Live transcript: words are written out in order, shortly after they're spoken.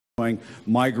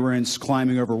migrants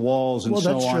climbing over walls and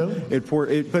so on. That's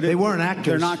true. But they weren't actors.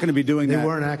 They're not going to be doing that. They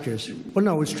weren't actors. Well,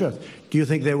 no, it's true. Do you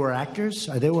think they were actors?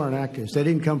 They weren't actors. They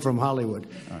didn't come from Hollywood.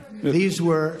 Right. These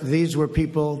were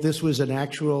people. This was an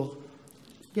actual,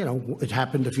 it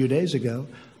happened a few days ago.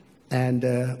 And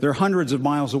they're hundreds of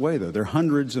miles away, though. They're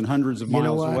hundreds and hundreds of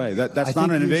miles away. That's not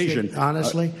an invasion.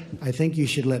 Honestly, I think you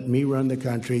should let me run the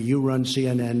country. You run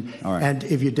CNN. All right. And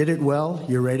if you did it well,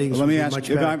 your ratings would be much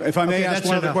better. If I may ask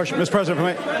one other question, Mr.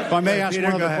 President, if I may ask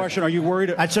one other question, are you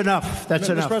worried? That's enough. That's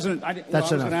enough. Mr. President, I was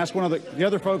going to ask one of the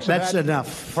other folks. That's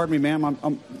enough. Pardon me, ma'am.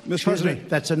 Mr. President,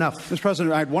 that's enough. Mr.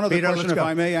 President, I had one other question, if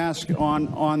I may ask,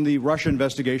 on the Russia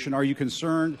investigation. Are you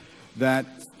concerned that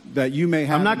you may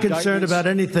have? I'm not concerned about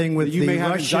anything with the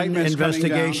Russian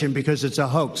investigation because it's a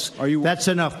hoax. That's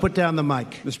enough. Put down the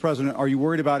mic. Mr. President, are you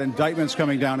worried about indictments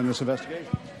coming down in this investigation?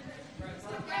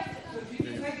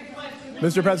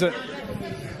 Mr. President.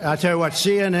 I'll tell you what,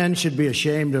 CNN should be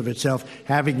ashamed of itself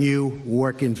having you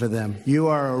working for them. You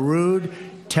are a rude,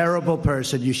 terrible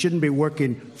person. You shouldn't be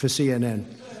working for CNN.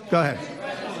 Go ahead.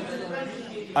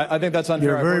 I think that's unfair.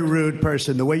 You're a very rude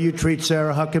person. The way you treat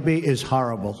Sarah Huckabee is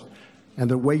horrible. And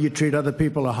the way you treat other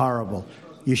people are horrible.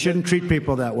 You shouldn't treat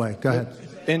people that way. Go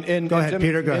ahead. Go ahead,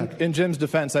 Peter. Go ahead. In Jim's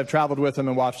defense, I've traveled with him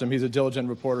and watched him. He's a diligent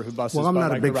reporter who busts his butt. Well, I'm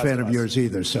not a big fan of yours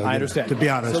either, so I understand. To be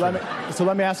honest. So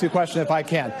let me ask you a question if I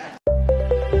can.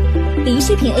 零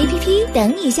视频 APP 等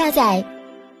你下载，